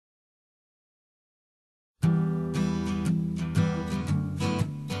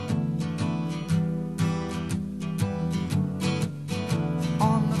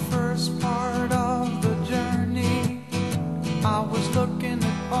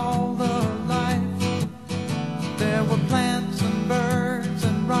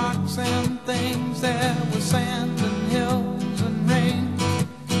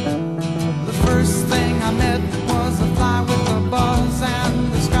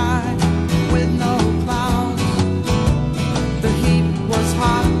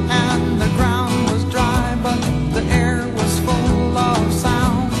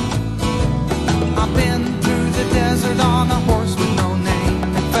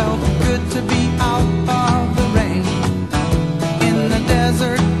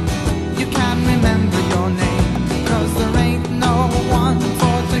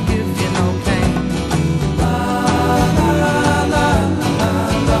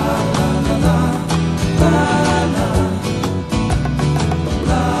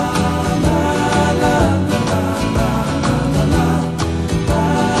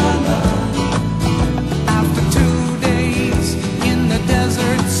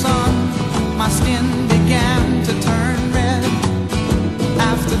skin began to turn red.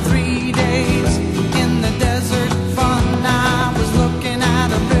 After 3 days in the desert fun, I was looking at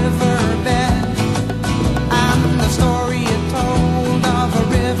a riverbed, and the story it told of a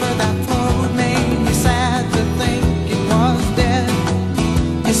river that flowed made me sad to think it was dead.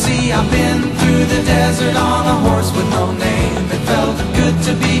 You see, I've been through the desert on a horse with no name. It felt good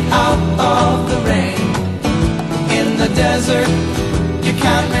to be out of the rain. In the desert, you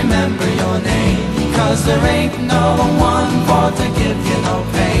can't remember your name, 'cause there ain't no one for to give you no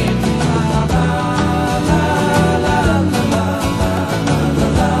pain.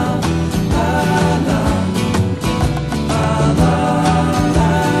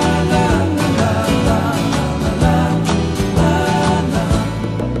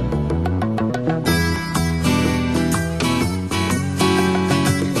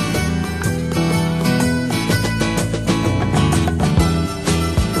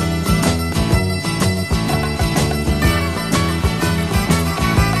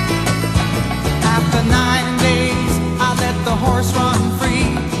 Run free,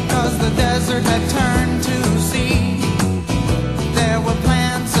 'cause the desert had turned to sea. There were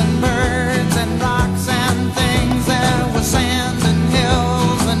plants and birds and rocks and things. There was sand and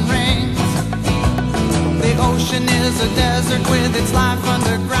hills and rings. The ocean is a desert with its life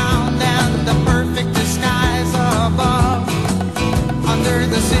underground and the perfect disguise above. Under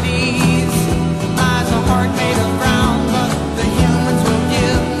the cities lies a heart made of brown, but the humans will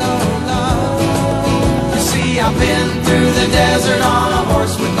give no love. You see, I've been through the desert on a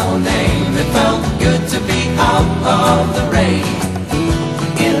horse with no name. It felt good to be out of the rain.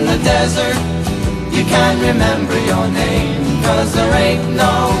 In the desert, you can't remember your name, 'cause there ain't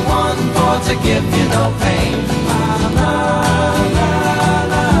no one for to give you no pain.